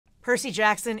Percy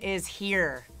Jackson is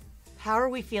here. How are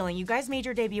we feeling? You guys made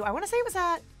your debut. I want to say it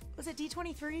was it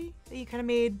D23 that you kind of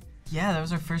made? Yeah, that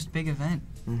was our first big event.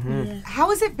 Mm-hmm. Yeah.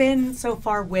 How has it been so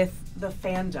far with the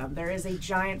fandom? There is a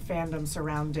giant fandom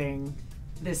surrounding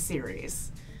this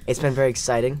series. It's been very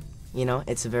exciting. You know,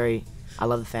 I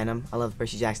love the fandom. I love the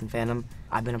Percy Jackson fandom.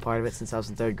 I've been a part of it since I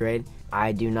was in 3rd grade.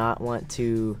 I do not want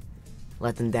to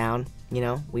let them down. You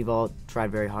know, we've all tried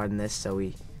very hard in this, so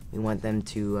we want them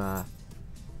to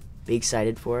be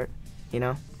excited for it, you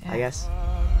know, I guess.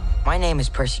 My name is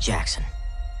Percy Jackson.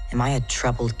 Am I a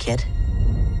troubled kid?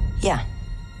 Yeah,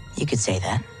 you could say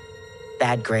that.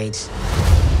 Bad grades,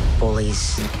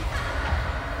 bullies,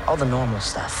 all the normal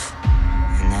stuff.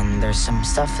 And then there's some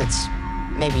stuff that's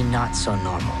maybe not so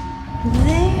normal.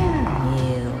 There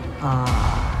you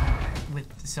are. With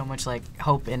so much like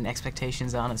hope and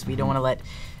expectations on us, we don't want to let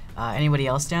anybody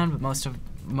else down, but most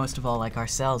of all, like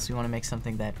ourselves, we want to make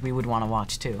something that we would want to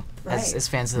watch too, as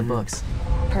fans of the books.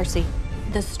 Percy,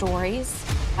 the stories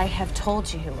I have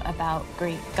told you about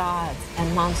Greek gods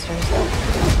and monsters,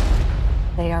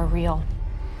 they are real.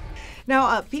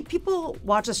 Now, people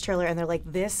watch this trailer and they're like,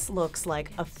 this looks like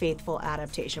a faithful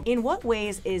adaptation. In what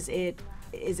ways is it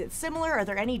similar? Are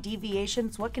there any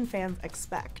deviations? What can fans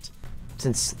expect?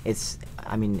 Since it's,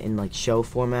 in like show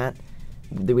format,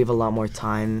 we have a lot more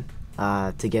time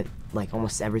to get like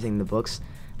almost everything in the books.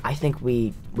 I think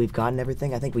we've gotten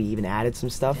everything. I think we even added some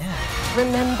stuff. Yeah.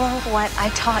 Remember what I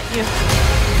taught you.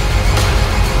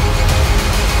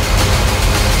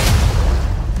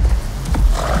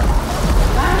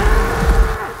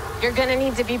 You're gonna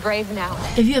need to be brave now.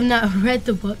 If you have not read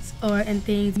the books and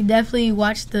things, you definitely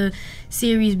watch the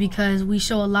series because we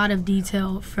show a lot of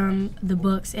detail from the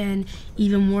books, and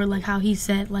even more like how he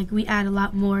said, like we add a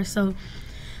lot more. So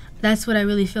that's what I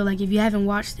really feel like. If you haven't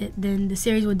watched it, then the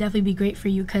series will definitely be great for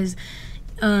you because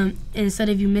instead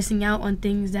of you missing out on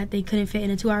things that they couldn't fit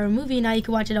in a 2-hour movie, now you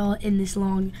can watch it all in this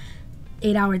long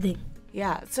 8-hour thing.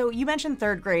 Yeah, so you mentioned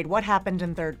 3rd grade. What happened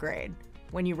in 3rd grade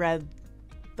when you read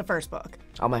the first book?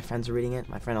 All my friends are reading it.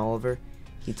 My friend Oliver,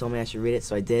 he told me I should read it,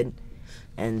 so I did.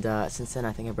 And since then,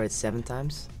 I think I've read it 7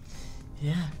 times.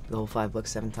 Yeah. The whole 5 books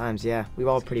 7 times, yeah. We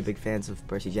were all pretty big fans of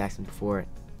Percy Jackson before it.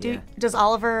 Do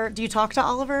you talk to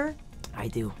Oliver? I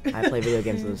do. I play video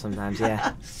games with him sometimes,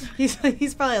 yeah. He's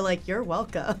probably like, you're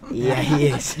welcome. Yeah, he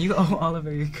is. You owe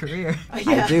Oliver your career.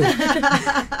 I do.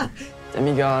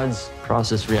 Demigods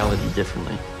process reality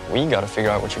differently. We gotta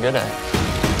figure out what you're good at.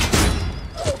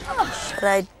 Should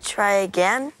I try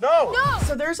again? No!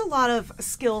 So there's a lot of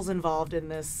skills involved in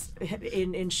this,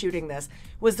 in shooting this.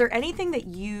 Was there anything that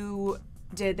you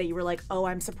did that you were like, oh,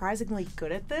 I'm surprisingly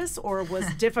good at this, or was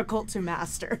difficult to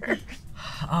master?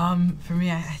 For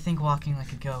me, I think walking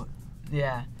like a goat.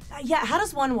 Yeah. Yeah, how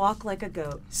does one walk like a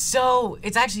goat? So,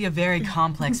 it's actually a very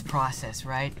complex process,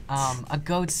 right? A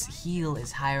goat's heel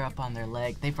is higher up on their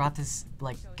leg. They brought this,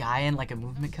 like, guy in, like a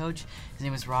movement coach. His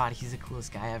name was Rod. He's the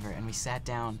coolest guy ever. And we sat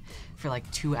down for,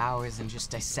 like, 2 hours and just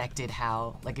dissected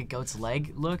how, like, a goat's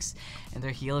leg looks. And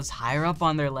their heel is higher up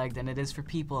on their leg than it is for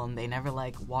people, and they never,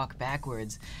 like, walk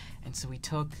backwards. And so we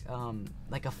took,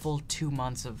 like, a full 2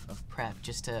 months of prep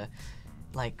just to,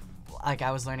 like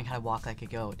I was learning how to walk like a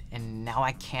goat, and now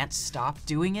I can't stop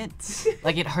doing it.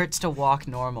 Like, it hurts to walk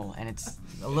normal, and it's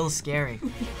a little scary.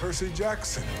 Percy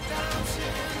Jackson,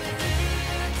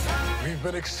 we've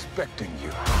been expecting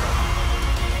you.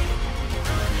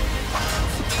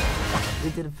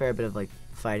 We did a fair bit of like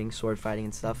fighting, sword fighting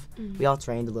and stuff. We all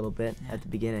trained a little bit at the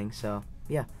beginning, so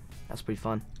yeah, that's pretty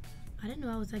fun. I didn't know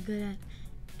I was that good at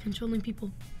controlling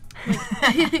people.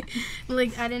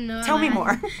 Like I didn't know. Tell me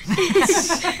more.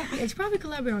 It's probably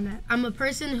collaborate on that. I'm a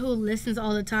person who listens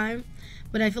all the time,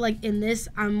 but I feel like in this,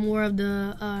 I'm more of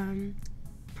the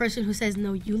person who says,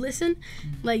 no, you listen.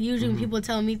 Like usually when people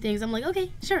tell me things, I'm like, okay,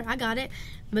 sure, I got it.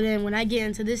 But then when I get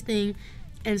into this thing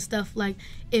and stuff, like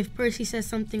if Percy says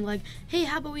something like, hey,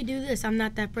 how about we do this? I'm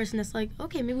not that person that's like,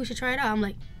 okay, maybe we should try it out. I'm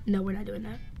like, no, we're not doing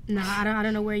that. No, I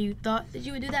don't know where you thought that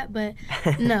you would do that, but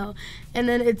no. And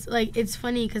then it's like, it's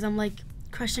funny because I'm like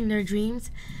crushing their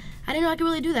dreams. I didn't know I could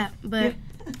really do that, but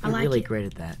I like really it. great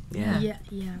at that. Yeah.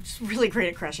 Yeah. Just really great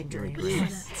at crushing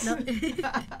dreams. No.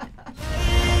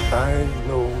 I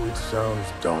know it sounds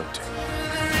daunting,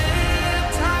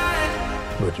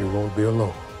 but you won't be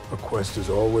alone. A quest is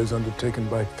always undertaken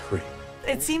by 3.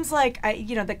 It seems like,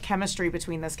 the chemistry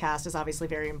between this cast is obviously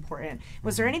very important.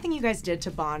 Was there anything you guys did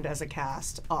to bond as a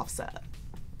cast offset?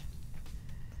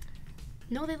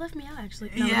 No, they left me out actually.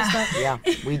 No, Yeah. Yeah,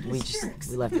 we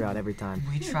left her out every time.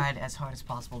 We tried as hard as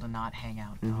possible to not hang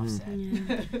out off set.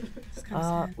 Yeah. It's kinda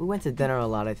sad. We went to dinner a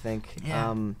lot, I think.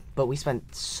 Yeah. But we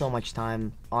spent so much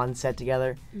time on set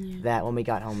together Yeah. that when we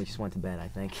got home, we just went to bed, I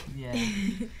think. Yeah.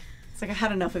 It's like I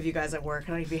had enough of you guys at work. I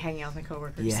don't need to be hanging out with my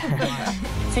coworkers. Yeah.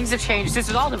 Things have changed. This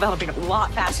is all developing a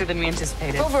lot faster than we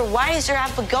anticipated. Grover, why is there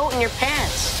half a goat in your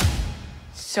pants?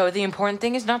 So the important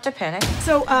thing is not to panic.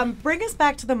 So bring us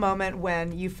back to the moment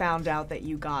when you found out that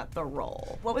you got the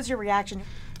role. What was your reaction?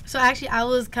 So actually, I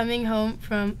was coming home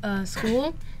from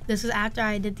school. This was after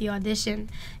I did the audition,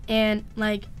 and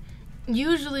like,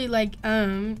 usually like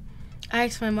I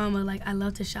asked my mama like I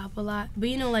love to shop a lot, but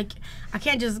you know like I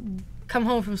can't just come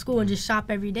home from school and just shop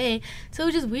every day. So it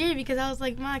was just weird because I was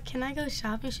like, Ma, can I go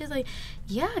shopping? She's like,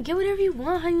 yeah, get whatever you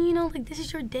want, honey. You know, like this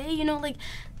is your day. You know, like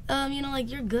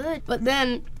you're good. But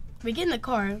then we get in the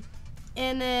car,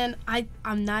 and then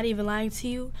I'm not even lying to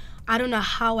you. I don't know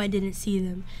how I didn't see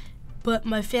them, but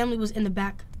my family was in the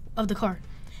back of the car.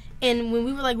 And when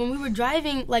we were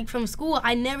driving like from school,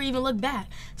 I never even looked back.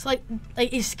 So like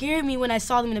it scared me when I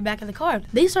saw them in the back of the car.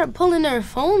 They start pulling their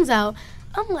phones out.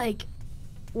 I'm like,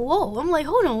 whoa. I'm like,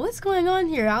 hold on, what's going on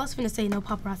here? I was finna say no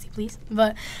paparazzi, please,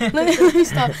 but let me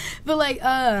stop. But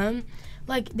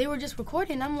like they were just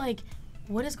recording. I'm like,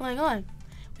 what is going on?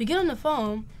 We get on the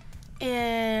phone,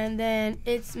 and then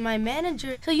it's my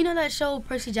manager. So you know that show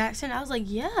Percy Jackson? I was like,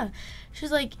 yeah.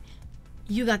 She's like,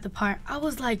 you got the part. I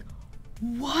was like,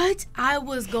 what? I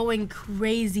was going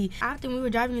crazy. After we were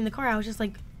driving in the car, I was just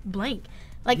like blank.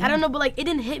 Like, I don't know, but like it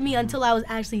didn't hit me until I was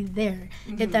actually there,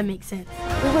 if that makes sense.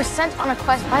 We were sent on a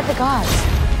quest by the gods.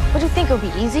 What do you think, it would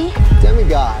be easy?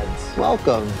 Demigods,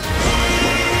 welcome.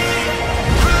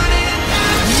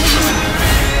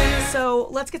 So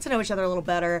let's get to know each other a little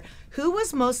better. Who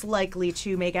was most likely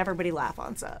to make everybody laugh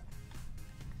on set?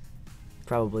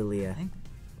 Probably Leah.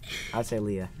 I'd say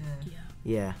Leah.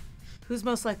 Yeah. Who's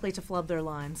most likely to flub their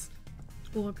lines?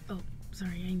 Oh,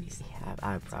 sorry, Amy. Yeah,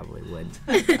 I probably would.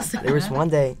 There was one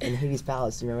day in Hades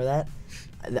Palace, you remember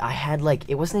that? I had like,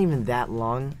 it wasn't even that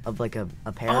long of like a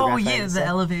paragraph. Oh I yeah, had the said.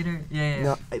 elevator. Yeah.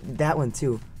 No, that one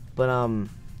too. But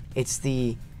it's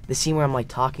the scene where I'm like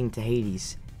talking to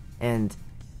Hades, and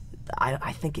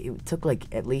I think it took like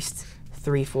at least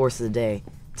 3/4 of the day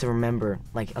to remember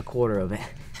like a quarter of it.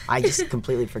 I just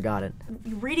completely forgot it.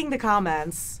 Reading the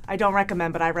comments, I don't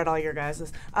recommend, but I read all your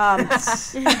guys's. I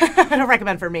don't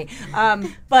recommend for me.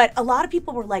 But a lot of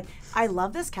people were like, I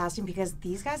love this casting because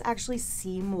these guys actually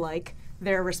seem like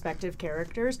their respective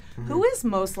characters. Who is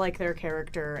most like their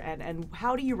character, and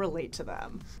how do you relate to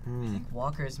them? I think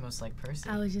Walker is most like Percy.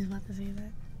 I was just about to say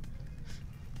that.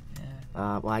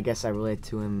 Well, I guess I relate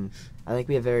to him. I think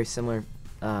we have very similar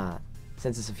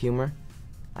senses of humor.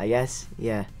 I guess,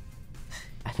 yeah.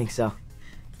 I think so.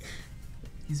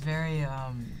 He's very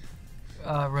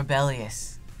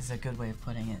rebellious, is a good way of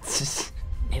putting it.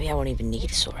 Maybe I won't even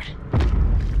need a sword.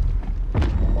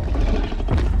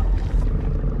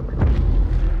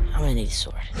 I'm gonna need a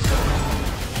sword.